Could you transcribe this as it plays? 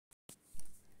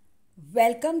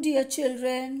Welcome, dear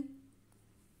children.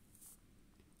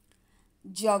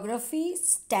 Geography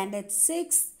Standard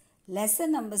 6,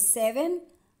 Lesson number 7,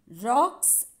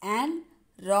 Rocks and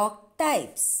Rock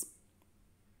Types.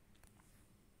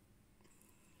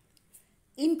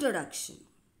 Introduction.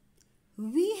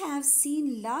 We have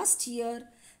seen last year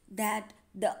that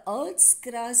the Earth's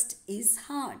crust is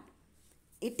hard.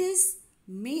 It is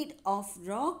made of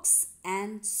rocks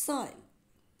and soil.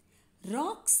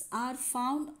 Rocks are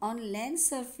found on land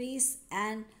surface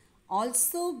and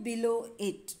also below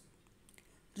it.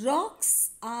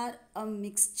 Rocks are a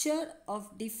mixture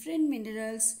of different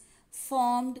minerals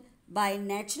formed by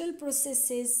natural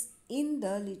processes in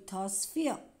the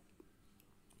lithosphere.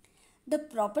 The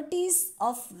properties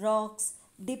of rocks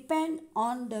depend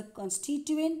on the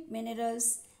constituent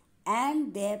minerals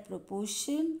and their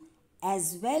proportion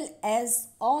as well as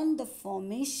on the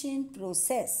formation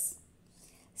process.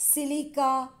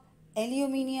 Silica,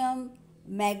 aluminium,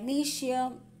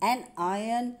 magnesium, and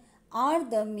iron are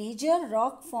the major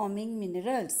rock forming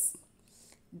minerals.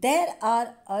 There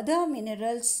are other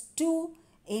minerals too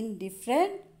in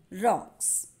different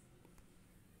rocks.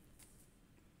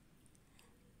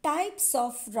 Types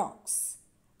of rocks.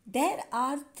 There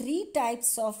are three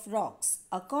types of rocks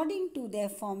according to their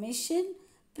formation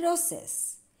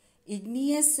process: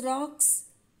 igneous rocks,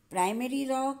 primary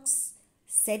rocks,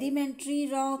 sedimentary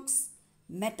rocks,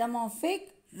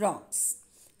 metamorphic rocks.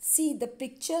 See, the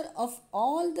picture of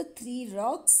all the three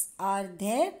rocks are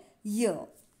there here.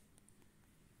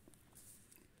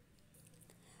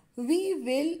 We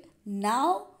will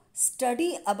now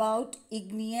study about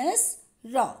igneous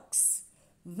rocks.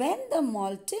 When the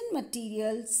molten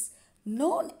materials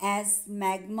known as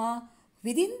magma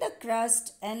within the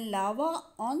crust and lava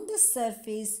on the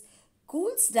surface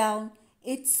cools down,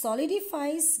 it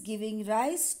solidifies, giving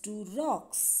rise to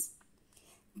rocks.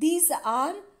 These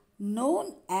are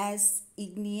known as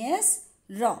igneous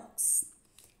rocks.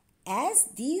 As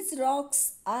these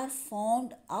rocks are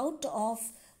formed out of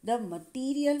the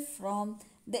material from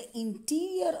the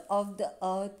interior of the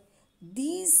earth,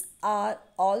 these are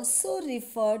also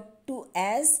referred to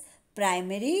as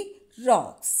primary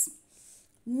rocks.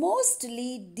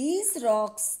 Mostly these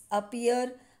rocks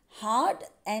appear hard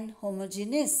and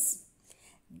homogeneous.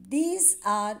 These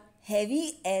are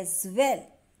heavy as well.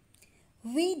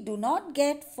 We do not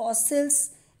get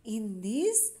fossils in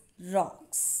these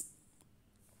rocks.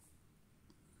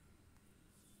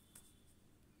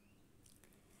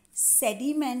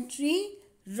 Sedimentary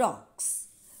rocks.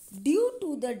 Due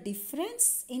to the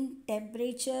difference in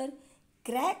temperature,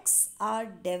 cracks are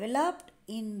developed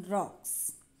in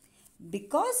rocks.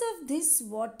 Because of this,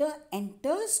 water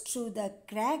enters through the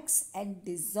cracks and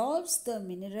dissolves the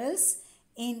minerals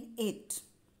in it.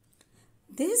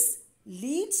 This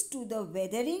leads to the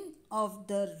weathering of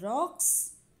the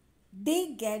rocks.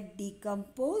 They get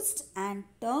decomposed and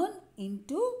turn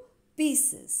into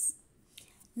pieces.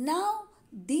 Now,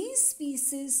 these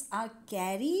pieces are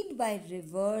carried by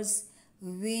rivers,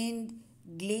 wind,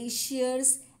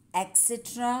 glaciers,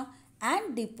 etc.,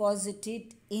 and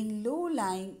deposited in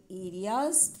low-lying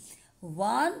areas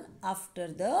one after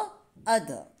the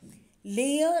other.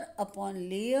 Layer upon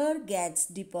layer gets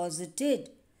deposited.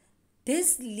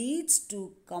 This leads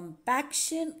to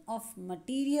compaction of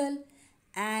material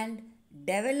and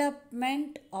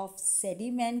development of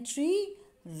sedimentary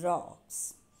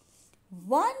rocks.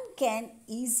 One can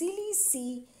easily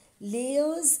see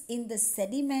layers in the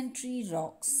sedimentary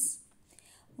rocks.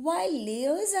 While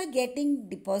layers are getting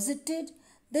deposited,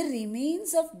 the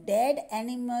remains of dead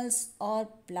animals or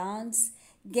plants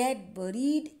get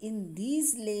buried in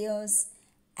these layers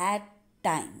at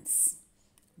times.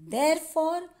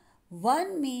 Therefore,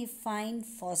 one may find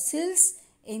fossils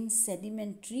in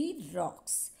sedimentary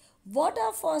rocks. What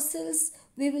are fossils?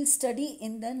 We will study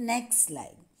in the next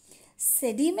slide.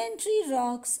 Sedimentary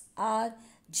rocks are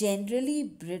generally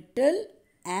brittle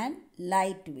and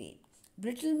lightweight.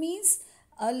 Brittle means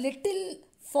a little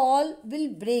fall will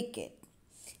break it.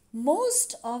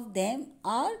 Most of them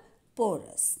are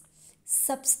porous.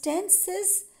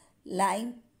 Substances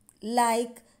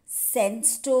like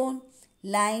sandstone,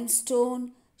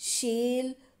 limestone,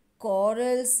 shale,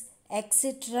 corals,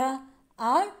 etc.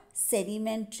 are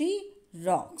sedimentary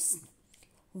rocks.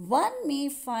 One may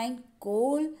find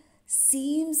coal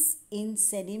seams in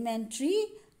sedimentary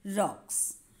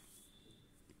rocks.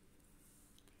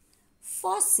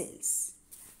 Fossils.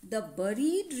 The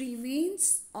buried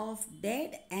remains of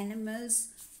dead animals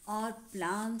or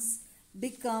plants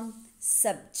become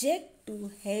subject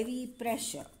to heavy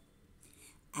pressure.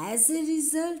 As a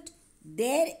result,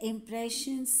 their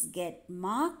impressions get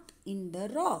marked in the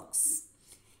rocks.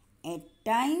 At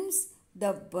times,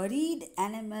 the buried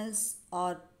animals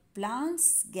or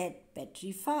plants get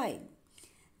petrified.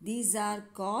 These are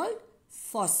called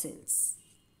fossils.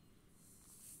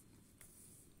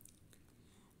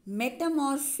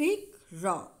 Metamorphic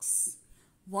rocks.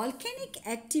 Volcanic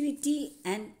activity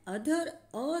and other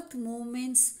earth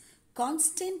movements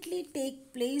constantly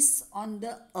take place on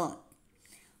the earth.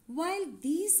 While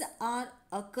these are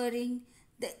occurring,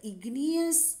 the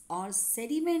igneous or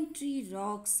sedimentary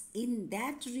rocks in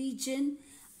that region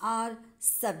are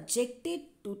subjected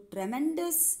to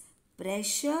tremendous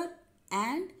pressure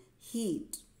and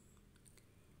heat.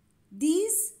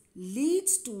 These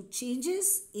leads to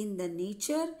changes in the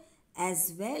nature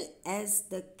as well as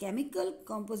the chemical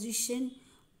composition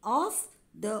of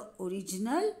the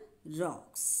original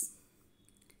rocks.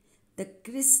 The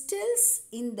crystals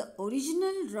in the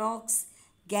original rocks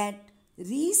get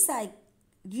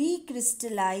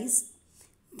recrystallized.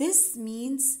 This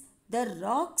means the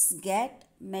rocks get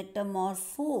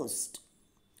metamorphosed.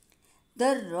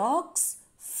 The rocks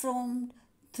formed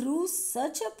through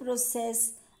such a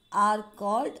process are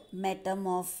called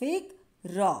metamorphic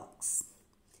rocks.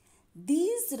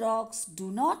 These rocks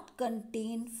do not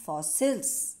contain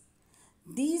fossils.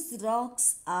 These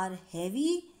rocks are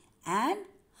heavy and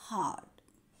hard.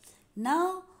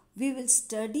 Now we will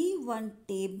study one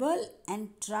table and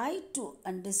try to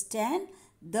understand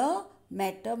the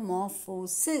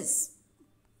metamorphosis.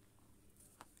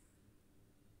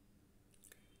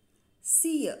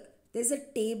 See here, there is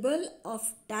a table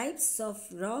of types of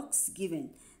rocks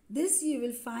given. This you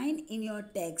will find in your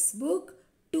textbook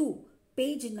 2,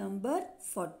 page number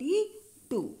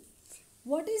 42.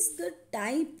 What is the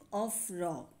type of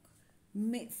rock?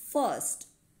 First,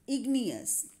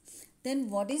 igneous. Then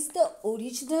what is the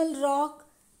original rock?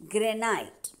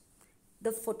 Granite.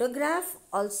 The photograph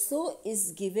also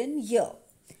is given here.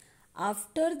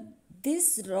 After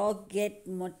this rock get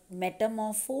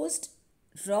metamorphosed,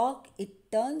 rock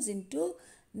it turns into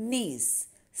gneiss.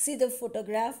 See, the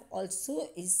photograph also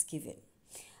is given.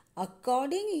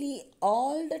 Accordingly,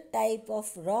 all the type of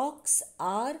rocks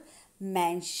are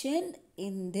mentioned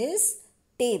in this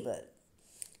table.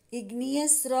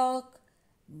 Igneous rock,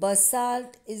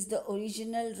 basalt is the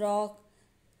original rock.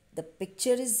 The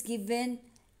picture is given.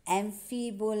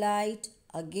 Amphibolite,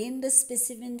 again the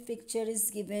specimen picture is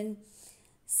given.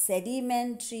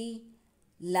 Sedimentary,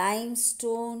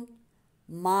 limestone,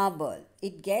 marble.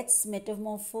 It gets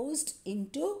metamorphosed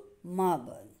into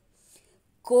marble.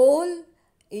 Coal,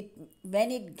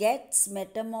 when it gets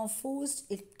metamorphosed,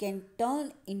 it can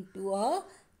turn into a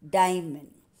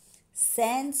diamond.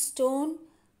 Sandstone,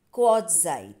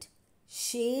 quartzite.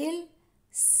 Shale,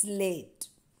 slate.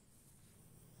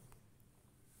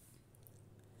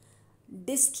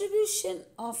 Distribution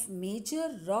of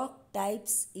major rock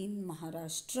types in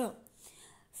Maharashtra.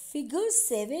 Figure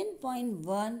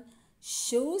 7.1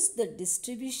 shows the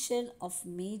distribution of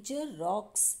major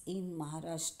rocks in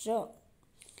Maharashtra.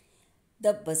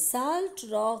 The basalt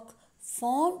rock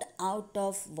formed out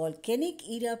of volcanic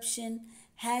eruption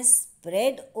has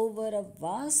spread over a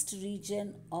vast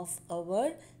region of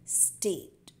our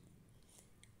state.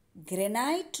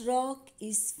 Granite rock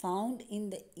is found in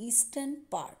the eastern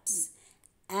parts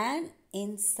and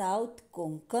in South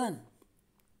Konkan.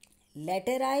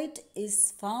 Laterite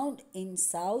is found in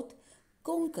South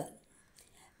Konkan.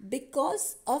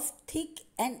 Because of thick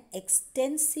and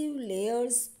extensive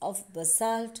layers of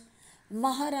basalt,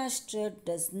 Maharashtra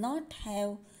does not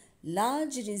have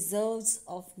large reserves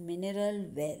of mineral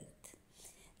wealth.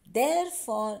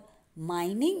 Therefore,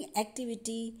 mining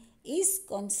activity is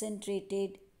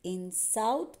concentrated in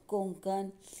South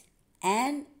Konkan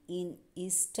and in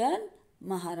eastern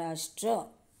Maharashtra.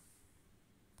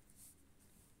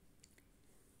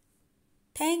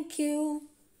 Thank you.